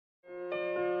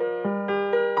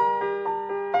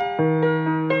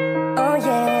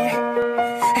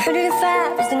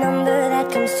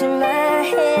to my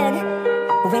head.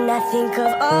 When I think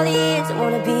of all the years I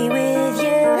wanna be with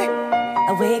you,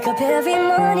 I wake up every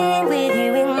morning with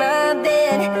you in my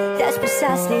bed. That's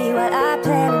precisely what I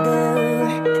plan to do.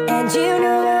 And you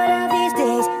know one of these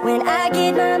days, when I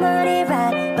get my money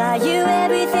right, buy you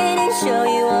everything and show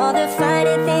you all the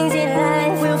finer things in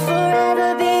life. We'll forever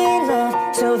be in love,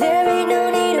 so there ain't no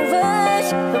need to rush.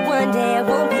 But one day I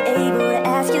won't be able to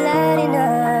ask you loud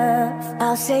enough.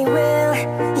 I'll say, will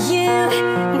you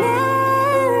marry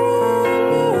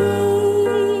me?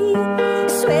 I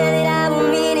swear that I will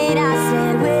mean it. I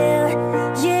said, will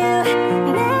you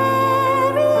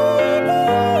marry me?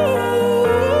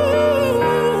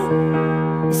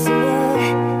 Sing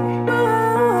it.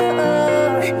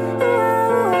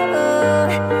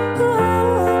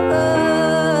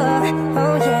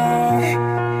 Oh yeah.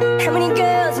 How many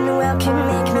girls in the world can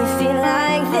make me feel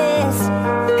like this?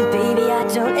 And baby, I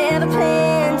don't ever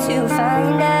plan to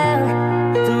find out.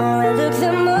 The more I look,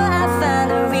 the more I find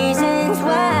the reasons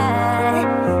why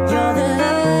you're the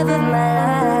love of my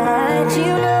life.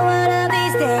 You know one of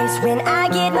these days, when I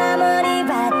get my money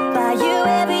right, buy you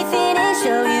everything and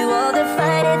show you all the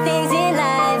finer things in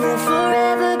life. We'll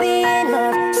forever be in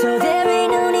love, so there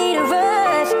ain't no need to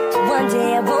rush. So one day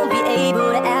I won't be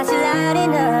able to ask you loud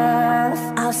enough.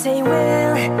 I'll say,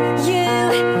 will you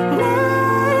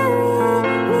marry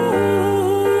me?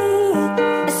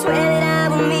 I swear that I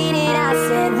will mean it. I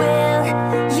said, will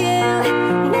you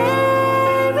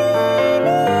marry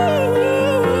me?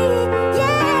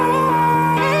 Yeah.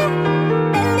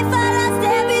 And if I lost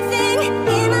everything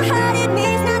in my heart, it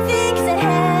means nothing, 'cause I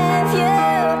have you.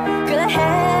 Girl, I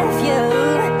have you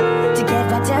to get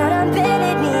right down on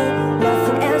bended knee.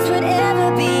 Nothing else would ever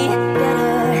be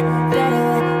better,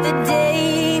 better. The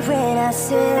day when I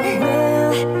said,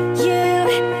 will you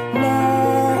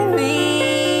marry me?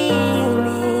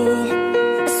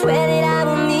 I swear that I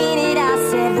will mean it. I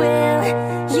said, will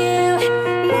you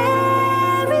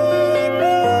marry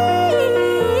me?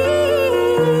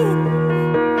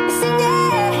 Sing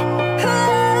it.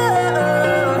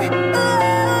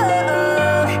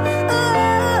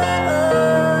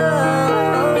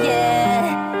 Oh, yeah.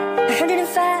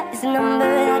 105 is the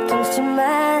number that comes to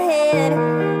my head.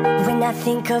 When I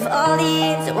think of all the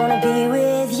years I wanna be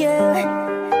with you,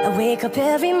 I wake up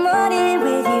every morning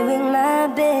with you in my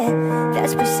bed.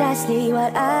 That's precisely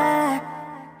what I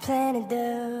plan to do.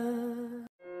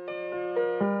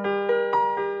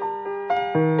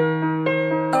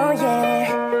 Oh yeah.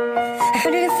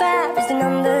 105 is the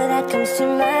number that comes to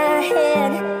my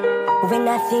head. When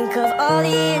I think of all the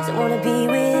years I wanna be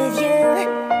with you,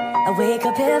 I wake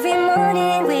up every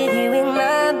morning with you in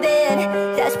my bed.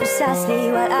 That's precisely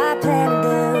what I plan to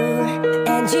do.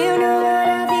 And you know one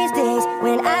of these days,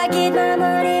 when I get my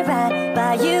money right,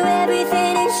 buy you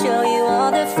everything and show you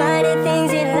all the finer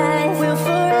things in life. We'll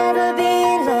forever be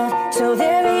in love, so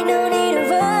there ain't no need to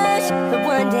rush. But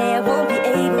one day I won't be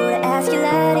able to ask you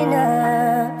loud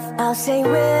enough. I'll say,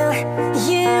 will